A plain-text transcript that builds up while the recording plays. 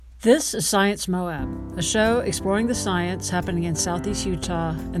This is Science Moab, a show exploring the science happening in southeast Utah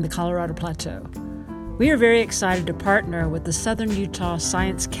and the Colorado Plateau. We are very excited to partner with the Southern Utah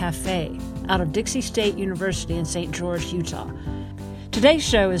Science Cafe out of Dixie State University in St. George, Utah. Today's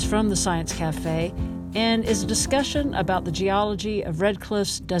show is from the Science Cafe and is a discussion about the geology of Red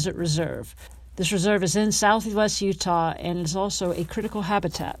Cliffs Desert Reserve. This reserve is in southwest Utah and is also a critical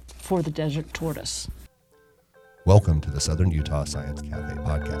habitat for the desert tortoise. Welcome to the Southern Utah Science Cafe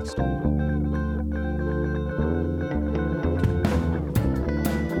podcast.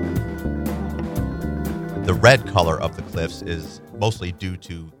 The red color of the cliffs is mostly due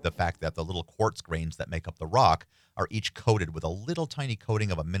to the fact that the little quartz grains that make up the rock are each coated with a little tiny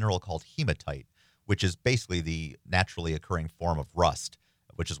coating of a mineral called hematite, which is basically the naturally occurring form of rust,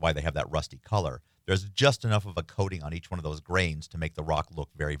 which is why they have that rusty color. There's just enough of a coating on each one of those grains to make the rock look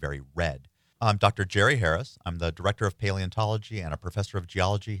very, very red. I'm Dr. Jerry Harris. I'm the Director of Paleontology and a Professor of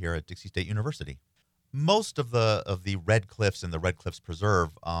Geology here at Dixie State University. Most of the Red Cliffs in the Red Cliffs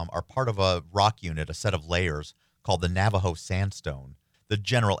Preserve are part of a rock unit, a set of layers called the Navajo Sandstone. The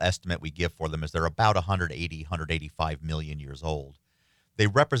general estimate we give for them is they're about 185 million years old. They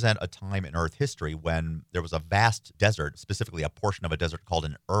represent a time in Earth history when there was a vast desert, specifically a portion of a desert called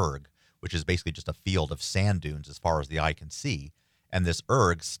an erg, which is basically just a field of sand dunes as far as the eye can see. And this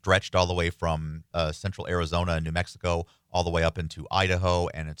erg stretched all the way from central Arizona and New Mexico all the way up into Idaho,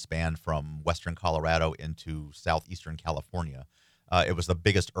 and it spanned from western Colorado into southeastern California. It was the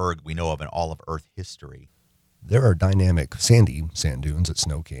biggest erg we know of in all of Earth history. There are dynamic sandy sand dunes at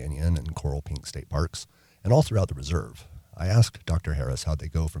Snow Canyon and Coral Pink State Parks, and all throughout the reserve. I asked Dr. Harris how they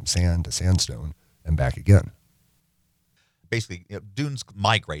go from sand to sandstone and back again. Basically, dunes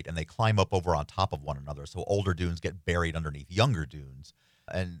migrate and they climb up over on top of one another. So older dunes get buried underneath younger dunes.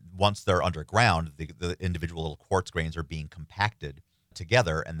 And once they're underground, the individual little quartz grains are being compacted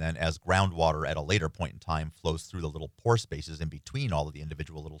together. And then as groundwater at a later point in time flows through the little pore spaces in between all of the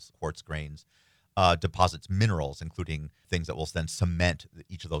individual little quartz grains, deposits minerals, including things that will then cement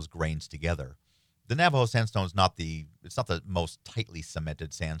each of those grains together. The Navajo sandstone is not the most tightly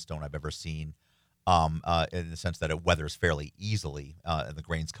cemented sandstone I've ever seen. In the sense that it weathers fairly easily, and the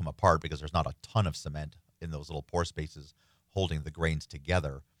grains come apart because there's not a ton of cement in those little pore spaces holding the grains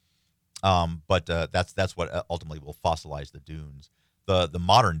together. But that's what ultimately will fossilize the dunes. The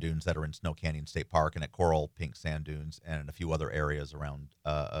modern dunes that are in Snow Canyon State Park and at Coral Pink Sand Dunes and a few other areas around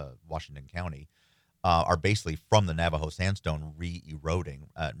Washington County are basically from the Navajo sandstone re-eroding,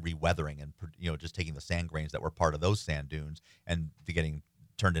 re-weathering, and just taking the sand grains that were part of those sand dunes and getting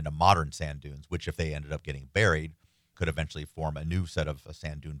turned into modern sand dunes, which if they ended up getting buried, could eventually form a new set of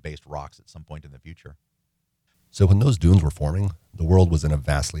sand dune-based rocks at some point in the future. So when those dunes were forming, the world was in a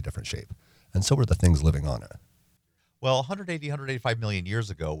vastly different shape, and so were the things living on it. Well, 185 million years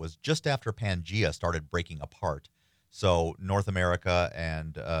ago was just after Pangea started breaking apart. So North America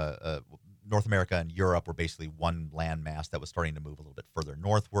and Europe were basically one landmass that was starting to move a little bit further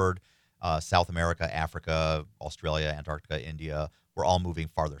northward. South America, Africa, Australia, Antarctica, India were all moving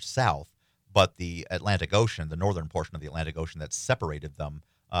farther south. But the Atlantic Ocean, the northern portion of the Atlantic Ocean that separated them,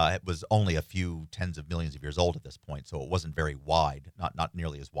 it was only a few tens of millions of years old at this point, so it wasn't very wide, not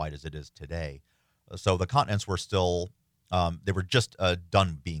nearly as wide as it is today. So the continents were still, they were just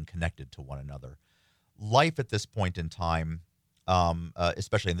done being connected to one another. Life at this point in time,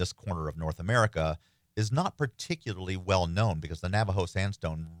 especially in this corner of North America, is not particularly well known because the Navajo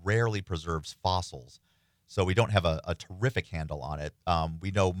sandstone rarely preserves fossils. So we don't have a terrific handle on it.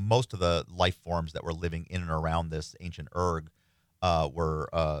 We know most of the life forms that were living in and around this ancient erg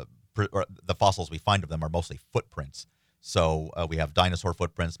the fossils we find of them are mostly footprints. So we have dinosaur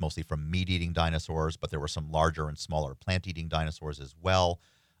footprints, mostly from meat-eating dinosaurs, but there were some larger and smaller plant-eating dinosaurs as well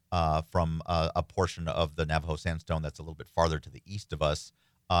from a portion of the Navajo sandstone that's a little bit farther to the east of us.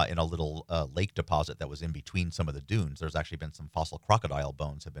 In a little lake deposit that was in between some of the dunes. There's actually been some fossil crocodile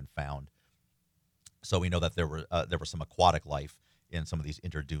bones have been found. So we know that there was some aquatic life in some of these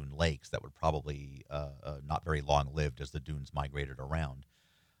interdune lakes that were probably not very long-lived as the dunes migrated around.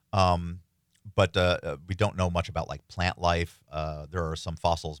 But we don't know much about like plant life. There are some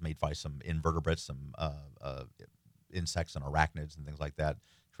fossils made by some invertebrates, some insects and arachnids and things like that.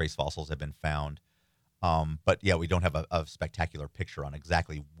 Trace fossils have been found. But yeah, we don't have a spectacular picture on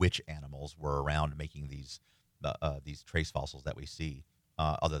exactly which animals were around making these trace fossils that we see,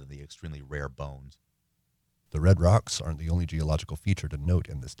 other than the extremely rare bones. The red rocks aren't the only geological feature to note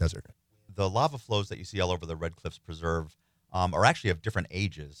in this desert. The lava flows that you see all over the Red Cliffs Preserve are actually of different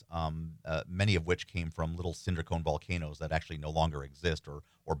ages, many of which came from little cinder cone volcanoes that actually no longer exist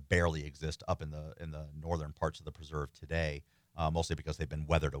or barely exist up in the northern parts of the preserve today. mostly because they've been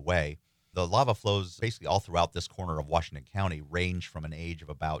weathered away. The lava flows basically all throughout this corner of Washington County range from an age of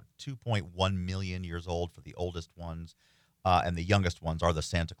about 2.1 million years old for the oldest ones, and the youngest ones are the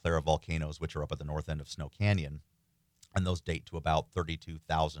Santa Clara volcanoes, which are up at the north end of Snow Canyon, and those date to about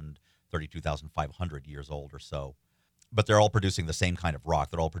 32,500 years old or so. But they're all producing the same kind of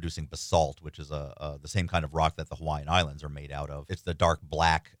rock. They're all producing basalt, which is the same kind of rock that the Hawaiian Islands are made out of. It's the dark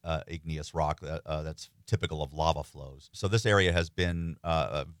black igneous rock that's typical of lava flows. So this area has been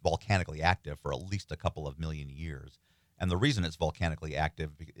volcanically active for at least a couple of million years. And the reason it's volcanically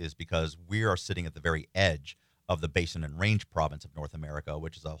active is because we are sitting at the very edge of the Basin and Range province of North America,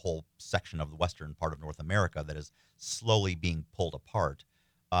 which is a whole section of the western part of North America that is slowly being pulled apart.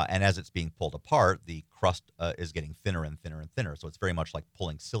 And as it's being pulled apart, the crust is getting thinner and thinner and thinner. So it's very much like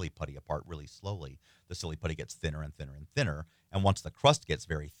pulling silly putty apart really slowly. The silly putty gets thinner and thinner and thinner. And once the crust gets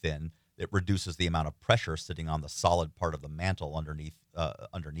very thin, it reduces the amount of pressure sitting on the solid part of the mantle underneath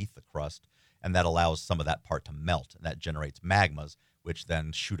the crust. And that allows some of that part to melt. And that generates magmas, which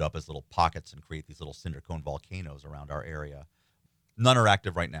then shoot up as little pockets and create these little cinder cone volcanoes around our area. None are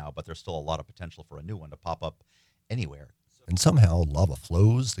active right now, but there's still a lot of potential for a new one to pop up anywhere. And somehow lava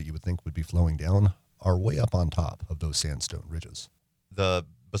flows that you would think would be flowing down are way up on top of those sandstone ridges. The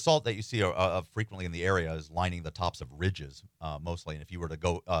basalt that you see frequently in the area is lining the tops of ridges mostly. And if you were to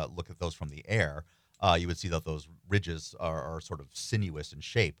go look at those from the air, you would see that those ridges are sort of sinuous in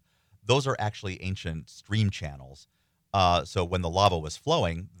shape. Those are actually ancient stream channels. So when the lava was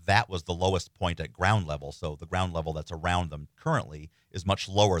flowing, that was the lowest point at ground level. So the ground level that's around them currently is much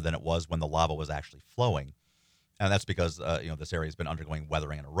lower than it was when the lava was actually flowing. And that's because this area has been undergoing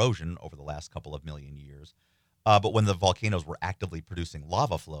weathering and erosion over the last couple of million years. But when the volcanoes were actively producing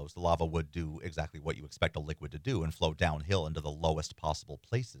lava flows, the lava would do exactly what you expect a liquid to do and flow downhill into the lowest possible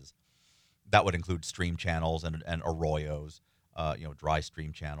places. That would include stream channels and arroyos, dry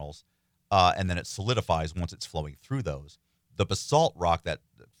stream channels. And then it solidifies once it's flowing through those. The basalt rock that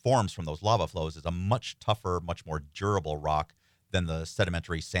forms from those lava flows is a much tougher, much more durable rock than the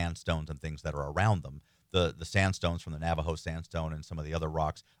sedimentary sandstones and things that are around them. The sandstones from the Navajo sandstone and some of the other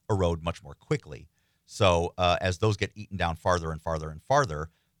rocks erode much more quickly. So as those get eaten down farther and farther and farther,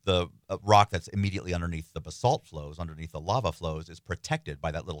 the rock that's immediately underneath the basalt flows, underneath the lava flows, is protected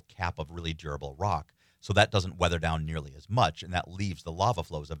by that little cap of really durable rock. So that doesn't weather down nearly as much, and that leaves the lava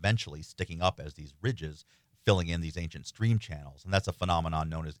flows eventually sticking up as these ridges, filling in these ancient stream channels. And that's a phenomenon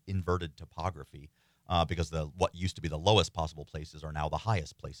known as inverted topography, because what used to be the lowest possible places are now the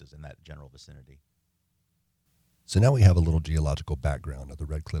highest places in that general vicinity. So now we have a little geological background of the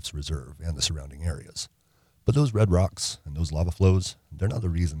Red Cliffs Reserve and the surrounding areas. But those red rocks and those lava flows, they're not the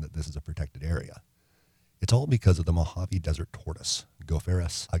reason that this is a protected area. It's all because of the Mojave Desert tortoise,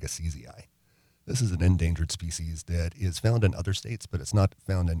 Gopherus agassizii. This is an endangered species that is found in other states, but it's not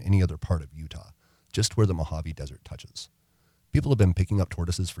found in any other part of Utah, just where the Mojave Desert touches. People have been picking up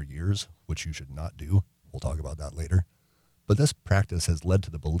tortoises for years, which you should not do. We'll talk about that later. But this practice has led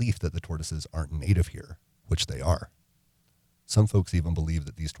to the belief that the tortoises aren't native here, which they are. Some folks even believe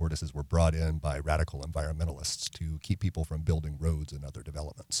that these tortoises were brought in by radical environmentalists to keep people from building roads and other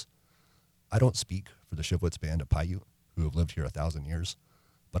developments. I don't speak for the Shivwits band of Paiute, who have lived here 1,000 years,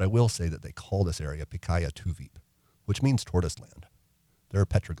 but I will say that they call this area Pikaya Tuvip, which means tortoise land. There are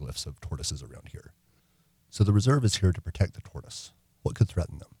petroglyphs of tortoises around here. So the reserve is here to protect the tortoise. What could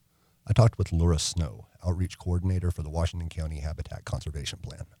threaten them? I talked with Laura Snow, outreach coordinator for the Washington County Habitat Conservation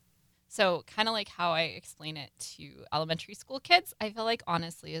Plan. So kind of like how I explain it to elementary school kids, I feel like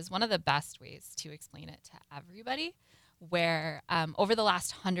honestly is one of the best ways to explain it to everybody, where over the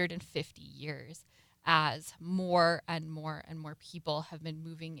last 150 years, as more and more and more people have been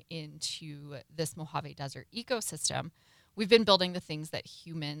moving into this Mojave Desert ecosystem, we've been building the things that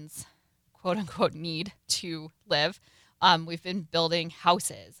humans, quote unquote, need to live. We've been building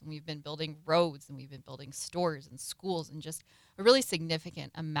houses, and we've been building roads, and we've been building stores and schools, and just a really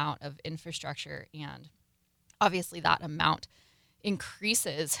significant amount of infrastructure. And obviously that amount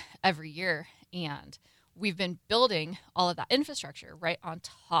increases every year. And we've been building all of that infrastructure right on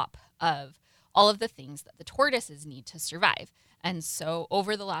top of all of the things that the tortoises need to survive. And so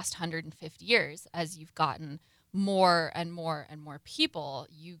over the last 150 years, as you've gotten more and more and more people,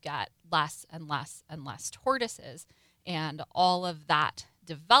 you get less and less and less tortoises. And all of that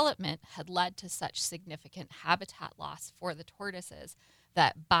development had led to such significant habitat loss for the tortoises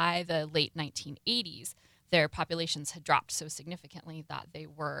that by the late 1980s, their populations had dropped so significantly that they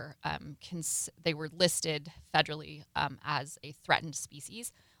were listed federally as a threatened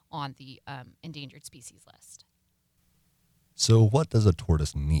species on the endangered species list. So what does a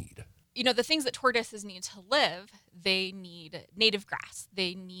tortoise need? the things that tortoises need to live, they need native grass,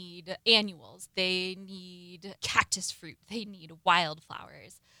 they need annuals, they need cactus fruit, they need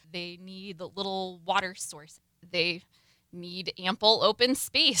wildflowers, they need little water source, they need ample open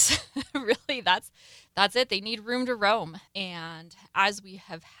space. Really, that's it. They need room to roam. And as we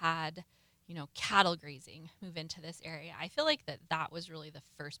have had, cattle grazing move into this area, I feel like that was really the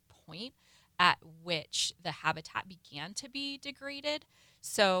first point at which the habitat began to be degraded.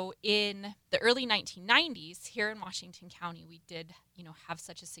 So in the early 1990s, here in Washington County, we did, have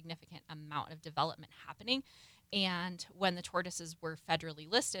such a significant amount of development happening. And when the tortoises were federally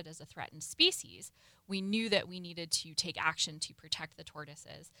listed as a threatened species, we knew that we needed to take action to protect the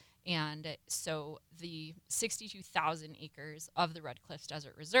tortoises. And so the 62,000 acres of the Red Cliffs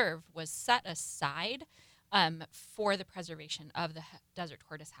Desert Reserve was set aside for the preservation of the desert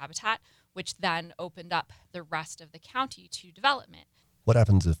tortoise habitat, which then opened up the rest of the county to development. What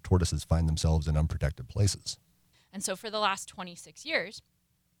happens if tortoises find themselves in unprotected places? And so for the last 26 years,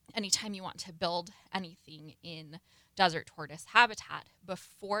 anytime you want to build anything in desert tortoise habitat,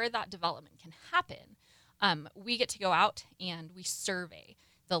 before that development can happen, we get to go out and we survey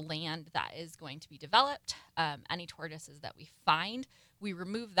the land that is going to be developed. Any tortoises that we find, we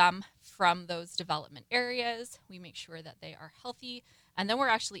remove them from those development areas. We make sure that they are healthy, and then we're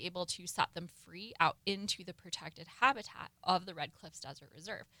actually able to set them free out into the protected habitat of the Red Cliffs Desert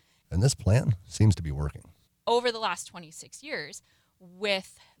Reserve. And this plan seems to be working. Over the last 26 years,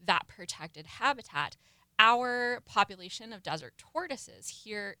 with that protected habitat, our population of desert tortoises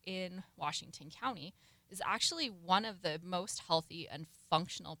here in Washington County is actually one of the most healthy and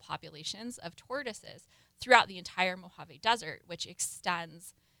functional populations of tortoises throughout the entire Mojave Desert, which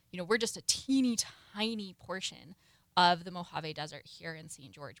extends, we're just a teeny tiny portion of the Mojave Desert here in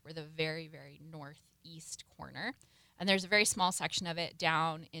St. George. We're the very, very northeast corner. And there's a very small section of it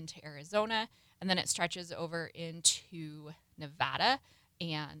down into Arizona, and then it stretches over into Nevada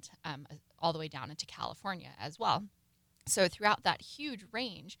and all the way down into California as well. So throughout that huge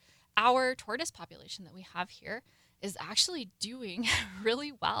range, our tortoise population that we have here is actually doing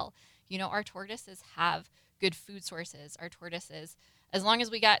really well. Our tortoises have good food sources. Our tortoises, as long as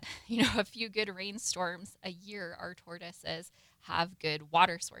we get, a few good rainstorms a year, our tortoises have good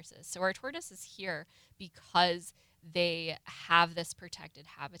water sources. So our tortoises here, because they have this protected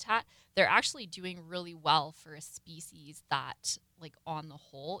habitat, they're actually doing really well for a species that, on the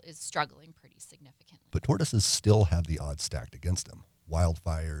whole, is struggling pretty significantly. But tortoises still have the odds stacked against them.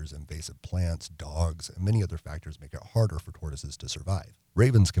 Wildfires, invasive plants, dogs, and many other factors make it harder for tortoises to survive.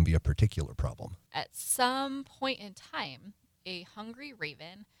 Ravens can be a particular problem. At some point in time, a hungry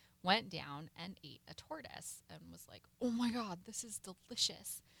raven went down and ate a tortoise and was like, oh my God, this is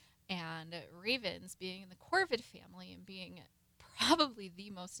delicious. And ravens, being in the corvid family and being probably the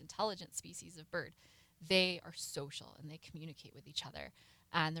most intelligent species of bird, they are social and they communicate with each other.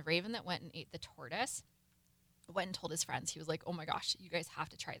 And the raven that went and ate the tortoise went and told his friends. He was like, oh my gosh, you guys have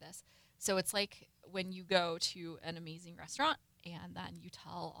to try this. So it's like when you go to an amazing restaurant and then you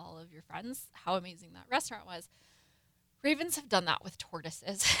tell all of your friends how amazing that restaurant was. Ravens have done that with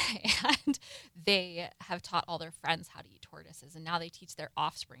tortoises, and they have taught all their friends how to eat tortoises, and now they teach their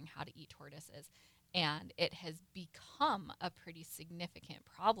offspring how to eat tortoises. And it has become a pretty significant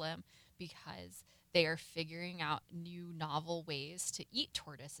problem because they are figuring out new novel ways to eat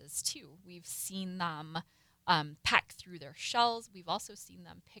tortoises too. We've seen them peck through their shells. We've also seen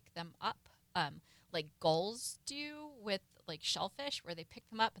them pick them up like gulls do with shellfish, where they pick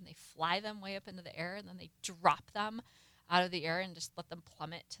them up and they fly them way up into the air and then they drop them out of the air and just let them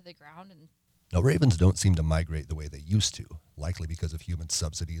plummet to the ground. And now, ravens don't seem to migrate the way they used to, likely because of human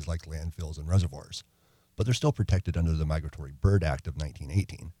subsidies like landfills and reservoirs. But they're still protected under the Migratory Bird Act of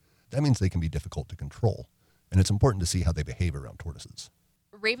 1918. That means they can be difficult to control, and it's important to see how they behave around tortoises.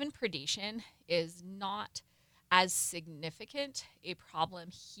 Raven predation is not as significant a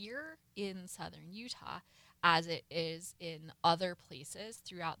problem here in southern Utah as it is in other places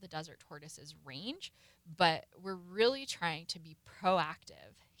throughout the desert tortoises range, but we're really trying to be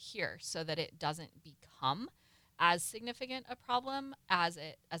proactive here so that it doesn't become as significant a problem as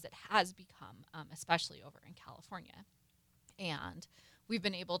it has become, especially over in California. And we've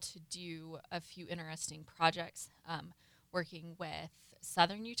been able to do a few interesting projects working with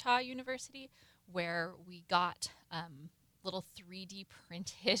Southern Utah University, where we got little 3D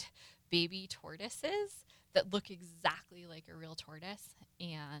printed baby tortoises that look exactly like a real tortoise,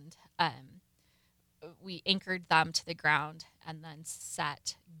 and we anchored them to the ground and then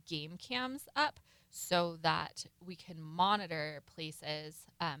set game cams up so that we can monitor places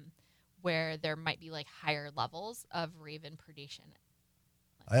where there might be higher levels of raven predation.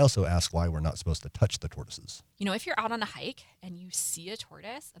 I also ask why we're not supposed to touch the tortoises. You know, if you're out on a hike and you see a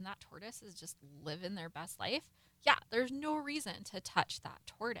tortoise and that tortoise is just living their best life, yeah, there's no reason to touch that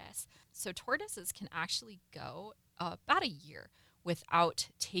tortoise. So tortoises can actually go about a year without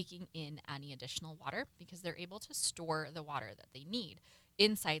taking in any additional water because they're able to store the water that they need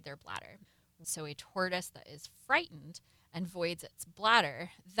inside their bladder. So a tortoise that is frightened and voids its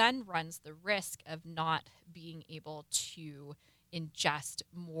bladder then runs the risk of not being able to ingest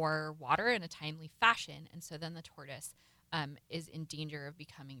more water in a timely fashion. And so then the tortoise is in danger of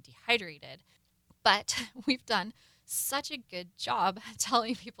becoming dehydrated. But we've done such a good job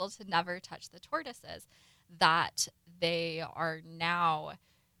telling people to never touch the tortoises that they are now,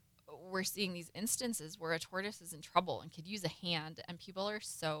 we're seeing these instances where a tortoise is in trouble and could use a hand, and people are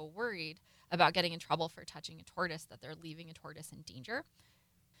so worried about getting in trouble for touching a tortoise that they're leaving a tortoise in danger.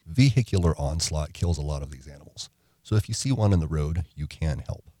 Vehicular onslaught kills a lot of these animals. So if you see one in the road, you can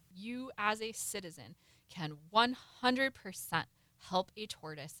help. You as a citizen can 100% help a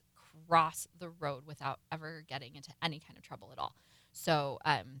tortoise cross the road without ever getting into any kind of trouble at all. So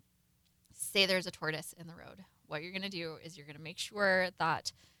say there's a tortoise in the road. What you're going to do is you're going to make sure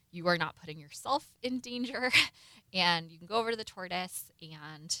that you are not putting yourself in danger, and you can go over to the tortoise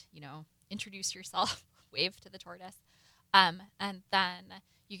and, you know, introduce yourself, wave to the tortoise, and then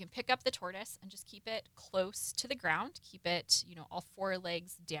you can pick up the tortoise and just keep it close to the ground. Keep it, you know, all four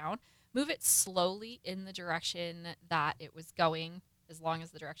legs down. Move it slowly in the direction that it was going, as long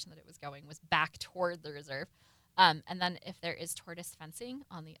as the direction that it was going was back toward the reserve. And then if there is tortoise fencing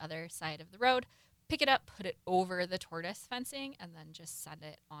on the other side of the road, pick it up, put it over the tortoise fencing, and then just send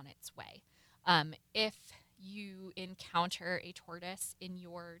it on its way. If you encounter a tortoise in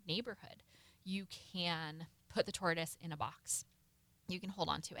your neighborhood, you can put the tortoise in a box. You can hold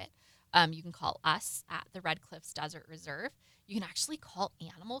on to it. You can call us at the Red Cliffs Desert Reserve. You can actually call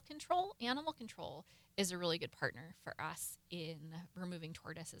Animal Control. Animal Control is a really good partner for us in removing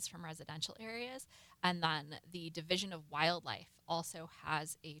tortoises from residential areas. And then the Division of Wildlife also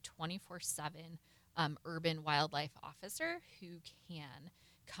has a 24/7 urban wildlife officer who can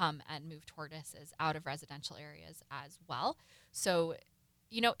come and move tortoises out of residential areas as well. So,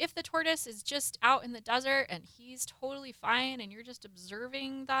 you know, if the tortoise is just out in the desert and he's totally fine and you're just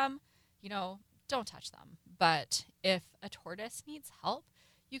observing them, you know, don't touch them. But if a tortoise needs help,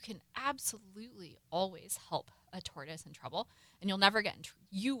 you can absolutely always help a tortoise in trouble, and you will never get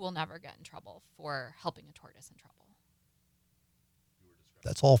in trouble for helping a tortoise in trouble.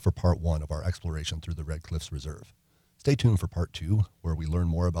 That's all for part 1 of our exploration through the Red Cliffs Reserve. Stay tuned for part 2, where we learn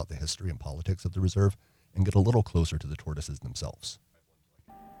more about the history and politics of the reserve and get a little closer to the tortoises themselves.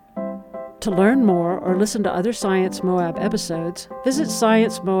 To learn more or listen to other Science Moab episodes, visit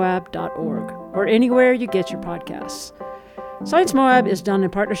sciencemoab.org or anywhere you get your podcasts. Science Moab is done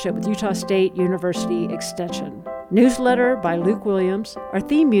in partnership with Utah State University Extension. Newsletter by Luke Williams. Our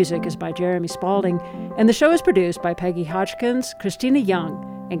theme music is by Jeremy Spalding, and the show is produced by Peggy Hodgkins, Christina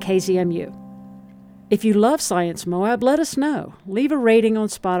Young, and KZMU. If you love Science Moab, let us know. Leave a rating on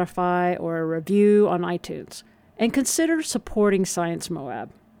Spotify or a review on iTunes. And consider supporting Science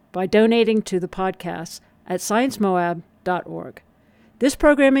Moab by donating to the podcast at sciencemoab.org. This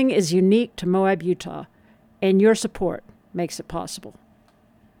programming is unique to Moab, Utah, and your support makes it possible.